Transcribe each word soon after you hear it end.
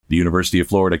The University of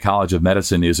Florida College of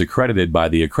Medicine is accredited by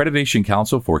the Accreditation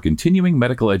Council for Continuing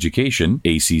Medical Education,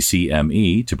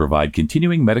 ACCME, to provide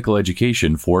continuing medical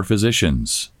education for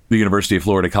physicians. The University of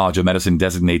Florida College of Medicine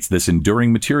designates this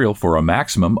enduring material for a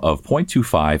maximum of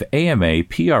 0.25 AMA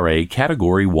PRA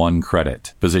Category 1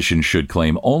 credit. Physicians should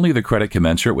claim only the credit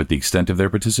commensurate with the extent of their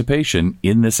participation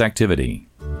in this activity.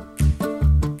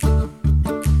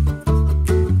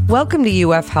 Welcome to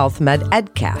UF Health Med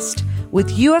EdCast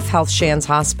with UF Health Shands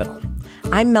Hospital.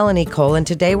 I'm Melanie Cole, and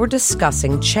today we're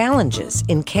discussing challenges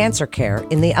in cancer care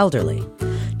in the elderly.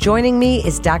 Joining me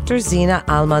is Dr. Zina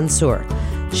Al-Mansour.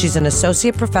 She's an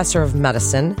associate professor of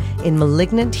medicine in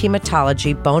malignant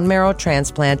hematology, bone marrow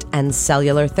transplant, and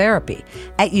cellular therapy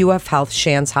at UF Health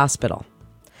Shands Hospital.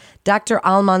 Dr.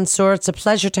 Al-Mansour, it's a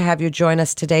pleasure to have you join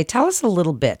us today. Tell us a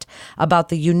little bit about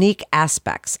the unique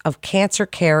aspects of cancer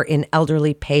care in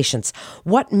elderly patients.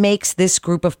 What makes this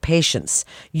group of patients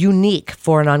unique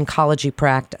for an oncology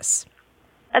practice?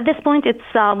 At this point, it's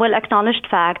a well-acknowledged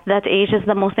fact that age is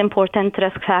the most important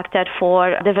risk factor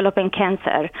for developing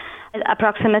cancer.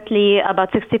 Approximately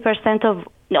about 60% of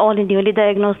all newly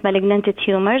diagnosed malignant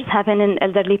tumors happen in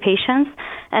elderly patients,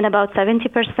 and about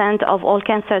 70% of all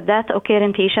cancer deaths occur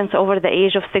in patients over the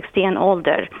age of 60 and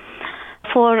older.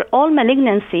 For all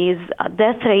malignancies,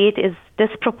 death rate is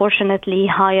disproportionately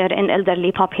higher in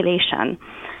elderly population.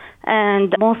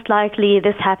 And most likely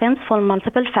this happens for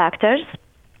multiple factors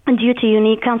due to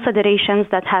unique considerations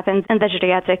that happen in the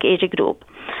geriatric age group.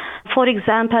 For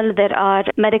example, there are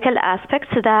medical aspects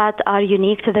that are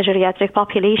unique to the geriatric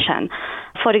population.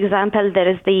 For example, there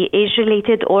is the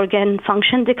age-related organ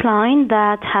function decline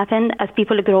that happens as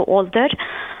people grow older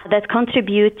that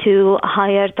contribute to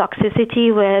higher toxicity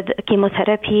with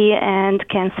chemotherapy and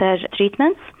cancer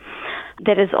treatments.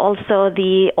 There is also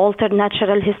the altered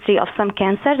natural history of some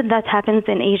cancer that happens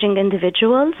in aging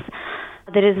individuals.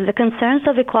 There is the concerns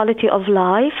of equality of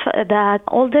life that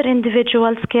older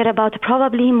individuals care about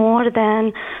probably more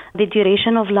than the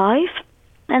duration of life.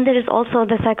 And there is also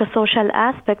the psychosocial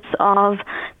aspects of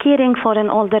caring for an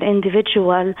older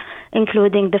individual,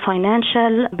 including the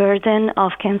financial burden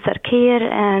of cancer care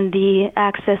and the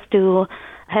access to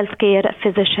healthcare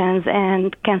physicians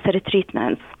and cancer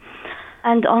treatments.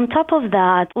 And on top of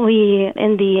that, we,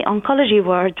 in the oncology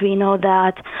world, we know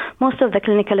that most of the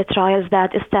clinical trials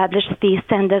that establish the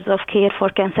standards of care for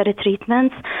cancer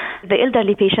treatments, the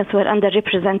elderly patients were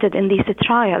underrepresented in these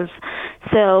trials.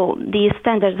 So the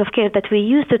standards of care that we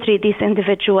use to treat these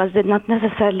individuals did not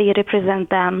necessarily represent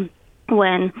them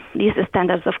when these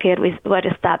standards of care were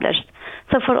established.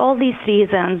 So for all these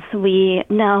reasons, we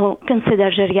now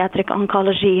consider geriatric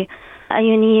oncology a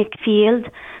unique field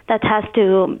that has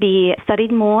to be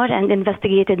studied more and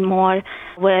investigated more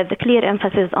with a clear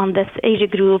emphasis on this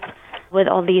age group with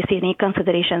all these unique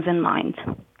considerations in mind.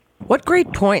 What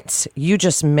great points you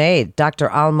just made, Dr.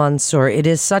 Al-Mansour. It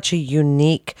is such a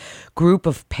unique group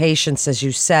of patients, as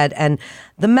you said, and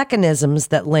the mechanisms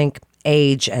that link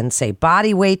age and, say,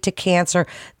 body weight to cancer,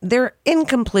 they're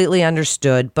incompletely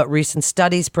understood, but recent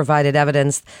studies provided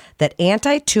evidence that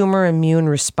anti-tumor immune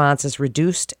response is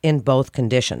reduced in both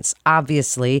conditions.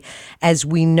 Obviously, as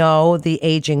we know, the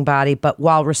aging body, but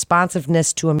while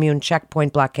responsiveness to immune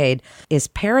checkpoint blockade is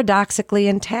paradoxically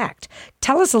intact.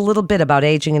 Tell us a little bit about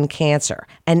aging and cancer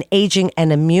and aging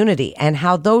and immunity and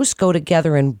how those go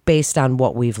together and based on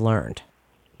what we've learned.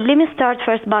 Let me start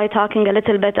first by talking a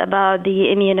little bit about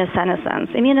the immunosenescence.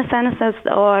 Immunosenescence,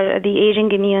 or the aging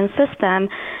immune system,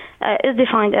 is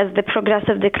defined as the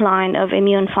progressive decline of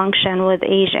immune function with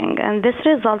aging. And this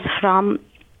results from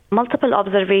multiple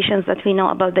observations that we know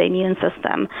about the immune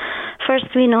system. First,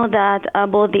 we know that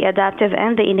both the adaptive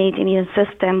and the innate immune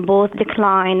system both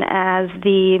decline as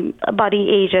the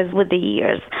body ages with the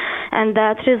years. And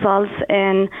that results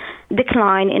in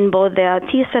decline in both the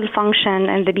T cell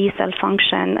function and the B cell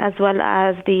function, as well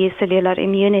as the cellular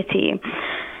immunity.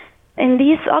 And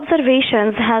these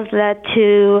observations has led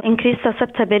to increased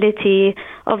susceptibility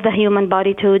of the human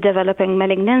body to developing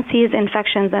malignancies,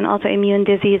 infections, and autoimmune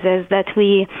diseases that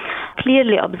we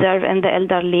clearly observe in the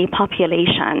elderly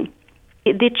population.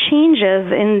 The changes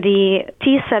in the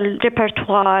T cell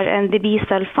repertoire and the B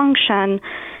cell function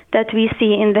that we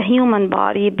see in the human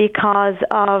body because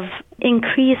of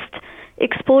increased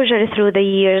exposure through the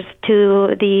years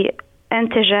to the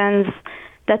antigens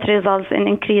that results in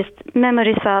increased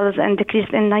memory cells and decrease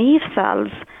in naive cells.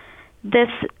 This,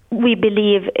 we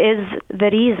believe, is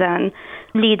the reason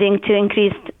leading to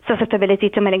increased susceptibility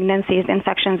to malignancies,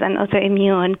 infections, and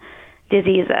autoimmune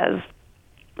diseases.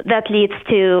 That leads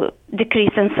to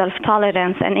decrease in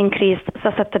self-tolerance and increased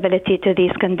susceptibility to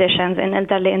these conditions in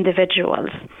elderly individuals.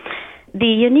 The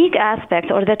unique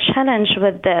aspect or the challenge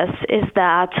with this is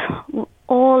that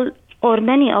all or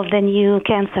many of the new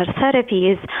cancer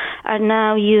therapies are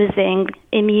now using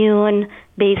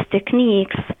immune-based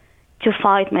techniques to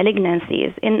fight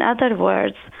malignancies. In other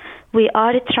words, we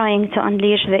are trying to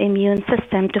unleash the immune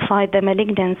system to fight the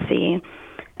malignancy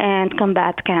and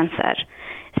combat cancer.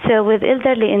 So with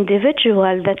elderly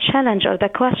individuals, the challenge or the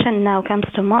question now comes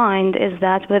to mind is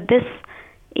that with this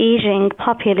aging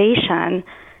population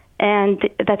and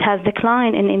that has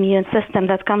decline in immune system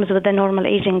that comes with the normal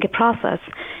aging process,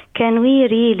 can we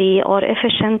really or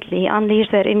efficiently unleash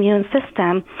their immune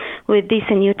system with these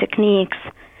new techniques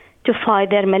to fight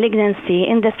their malignancy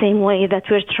in the same way that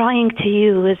we're trying to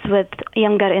use with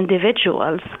younger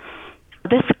individuals?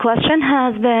 This question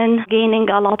has been gaining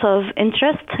a lot of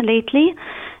interest lately,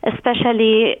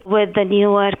 especially with the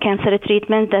newer cancer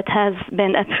treatment that has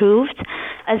been approved.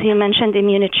 As you mentioned,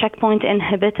 immune checkpoint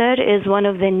inhibitor is one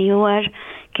of the newer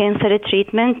cancer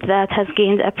treatment that has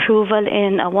gained approval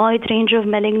in a wide range of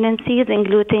malignancies,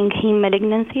 including heme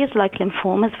malignancies like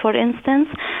lymphomas, for instance,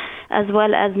 as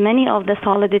well as many of the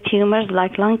solid tumors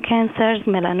like lung cancers,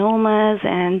 melanomas,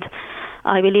 and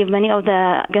I believe many of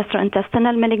the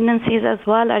gastrointestinal malignancies as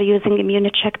well are using immune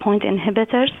checkpoint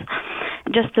inhibitors.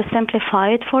 Just to simplify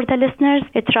it for the listeners,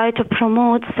 it tries to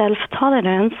promote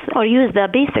self-tolerance or use the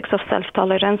basics of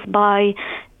self-tolerance by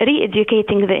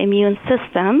re-educating the immune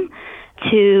system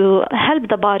to help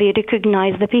the body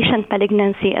recognize the patient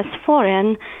malignancy as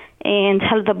foreign and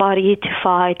help the body to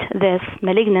fight this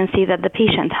malignancy that the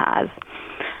patient has.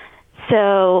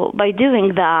 So by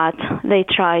doing that, they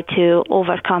try to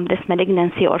overcome this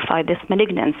malignancy or fight this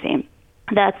malignancy.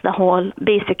 That's the whole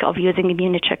basic of using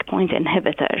immune checkpoint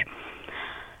inhibitor.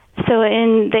 So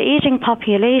in the aging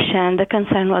population, the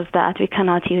concern was that we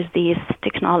cannot use these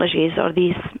technologies or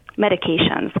these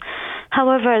medications.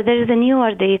 However, there is a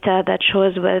newer data that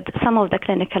shows with some of the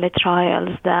clinical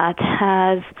trials that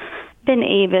has been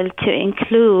able to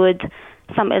include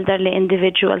some elderly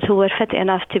individuals who were fit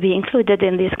enough to be included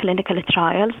in these clinical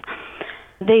trials.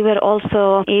 They were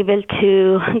also able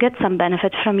to get some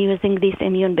benefit from using these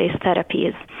immune-based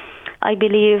therapies. I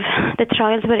believe the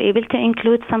trials were able to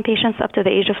include some patients up to the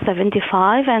age of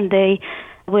 75, and they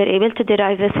were able to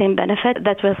derive the same benefit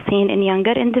that was seen in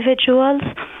younger individuals.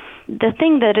 The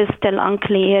thing that is still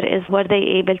unclear is were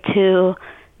they able to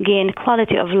gain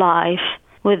quality of life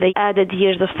with the added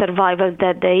years of survival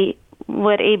that they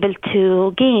were able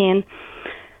to gain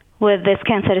with this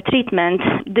cancer treatment.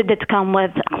 Did it come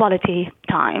with quality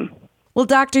time? Well,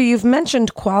 Doctor, you've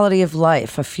mentioned quality of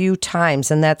life a few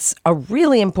times, and that's a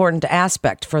really important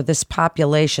aspect for this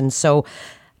population. So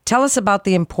tell us about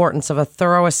the importance of a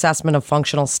thorough assessment of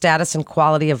functional status and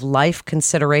quality of life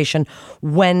consideration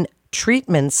when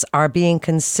treatments are being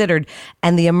considered,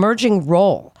 and the emerging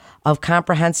role of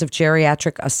comprehensive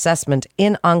geriatric assessment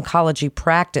in oncology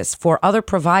practice for other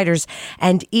providers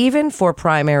and even for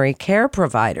primary care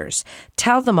providers.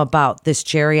 Tell them about this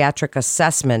geriatric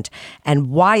assessment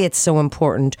and why it's so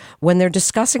important when they're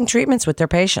discussing treatments with their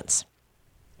patients.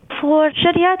 For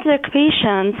geriatric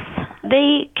patients,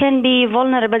 they can be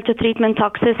vulnerable to treatment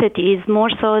toxicities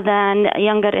more so than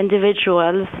younger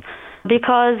individuals,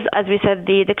 because, as we said,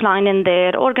 the decline in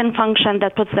their organ function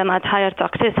that puts them at higher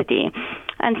toxicity.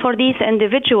 And for these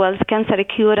individuals, cancer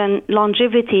cure and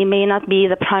longevity may not be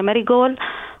the primary goal.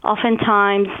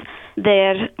 Oftentimes,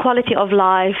 their quality of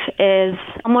life is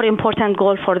a more important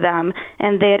goal for them,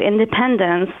 and their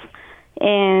independence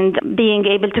and being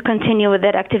able to continue with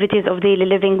their activities of daily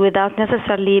living without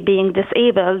necessarily being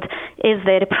disabled is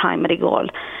their primary goal.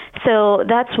 So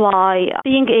that's why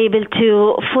being able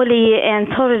to fully and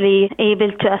thoroughly able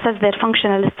to assess their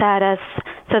functional status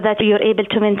so that you're able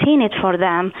to maintain it for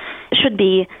them should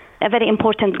be a very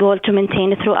important goal to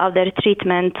maintain throughout their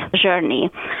treatment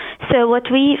journey. So what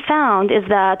we found is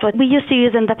that what we used to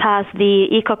use in the past, the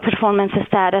ECOG performance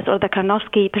status or the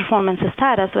Karnofsky performance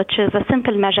status, which is a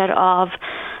simple measure of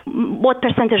what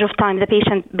percentage of time the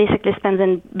patient basically spends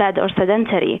in bed or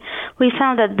sedentary, we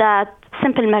found that that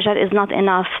simple measure is not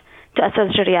enough to assess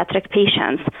geriatric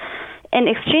patients. In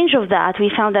exchange of that,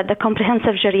 we found that the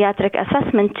comprehensive geriatric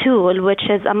assessment tool, which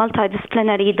is a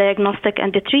multidisciplinary diagnostic and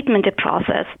treatment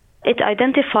process, it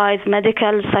identifies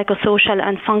medical, psychosocial,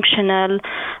 and functional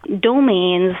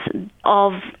domains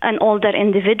of an older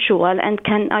individual and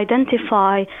can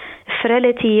identify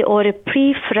frailty or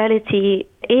pre-frailty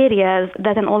areas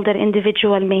that an older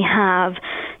individual may have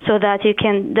so that you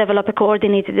can develop a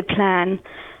coordinated plan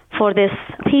for this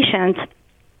patient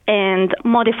and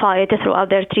modify it throughout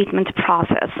their treatment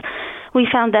process. We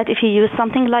found that if you use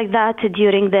something like that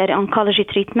during their oncology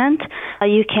treatment,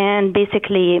 you can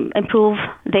basically improve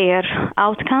their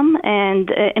outcome and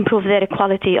improve their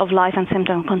quality of life and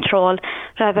symptom control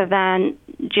rather than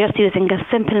just using a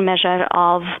simple measure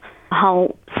of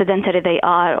how sedentary they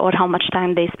are or how much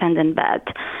time they spend in bed.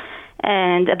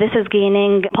 And this is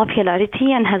gaining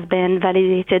popularity and has been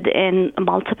validated in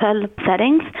multiple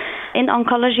settings in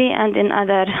oncology and in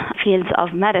other fields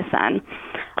of medicine.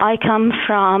 I come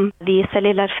from the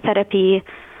cellular therapy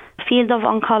field of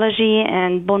oncology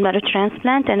and bone marrow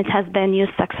transplant, and it has been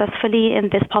used successfully in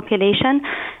this population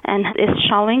and is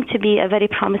showing to be a very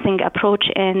promising approach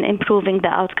in improving the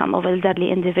outcome of elderly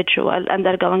individuals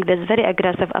undergoing this very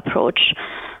aggressive approach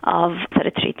of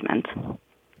treatment.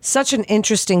 Such an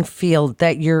interesting field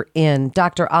that you're in,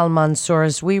 Dr. Al-Mansour,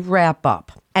 as we wrap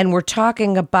up. And we're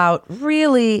talking about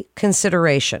really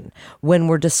consideration when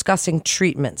we're discussing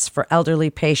treatments for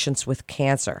elderly patients with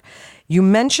cancer. You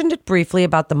mentioned it briefly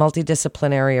about the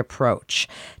multidisciplinary approach.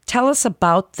 Tell us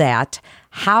about that,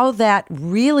 how that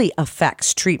really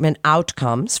affects treatment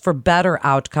outcomes for better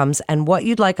outcomes, and what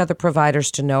you'd like other providers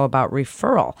to know about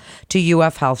referral to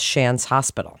UF Health Shands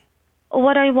Hospital.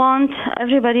 What I want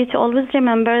everybody to always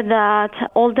remember that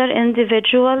older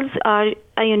individuals are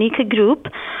a unique group.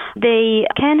 They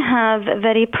can have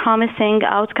very promising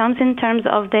outcomes in terms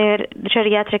of their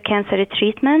geriatric cancer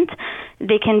treatment.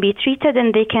 They can be treated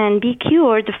and they can be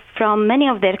cured from many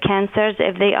of their cancers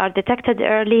if they are detected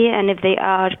early and if they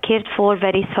are cared for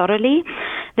very thoroughly.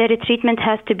 Their treatment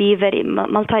has to be very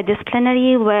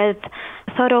multidisciplinary with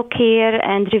thorough care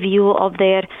and review of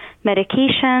their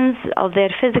medications, of their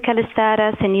physical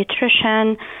status and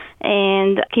nutrition,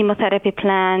 and chemotherapy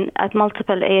plan at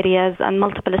multiple areas and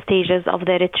multiple stages of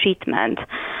their treatment.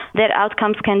 Their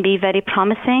outcomes can be very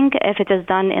promising if it is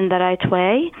done in the right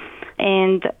way.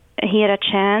 And here at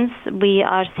Shands, we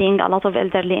are seeing a lot of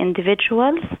elderly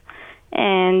individuals,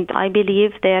 and I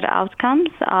believe their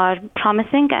outcomes are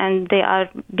promising and they are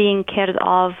being cared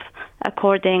of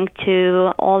according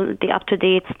to all the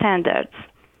up-to-date standards.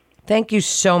 Thank you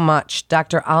so much,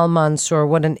 Dr. Al-Mansour.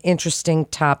 What an interesting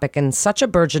topic and such a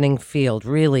burgeoning field,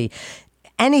 really.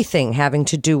 Anything having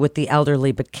to do with the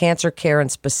elderly, but cancer care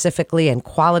and specifically and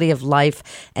quality of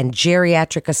life and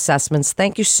geriatric assessments.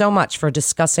 Thank you so much for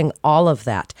discussing all of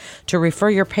that. To refer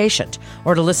your patient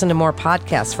or to listen to more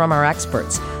podcasts from our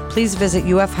experts, please visit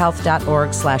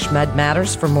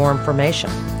ufhealth.org/medmatters for more information.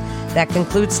 That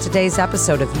concludes today's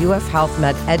episode of UF Health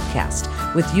Med Edcast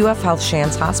with UF Health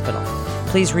Shands Hospital.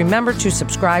 Please remember to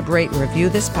subscribe, rate, and review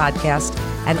this podcast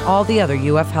and all the other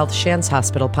UF Health Shands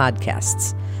Hospital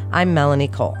podcasts. I'm Melanie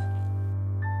Cole.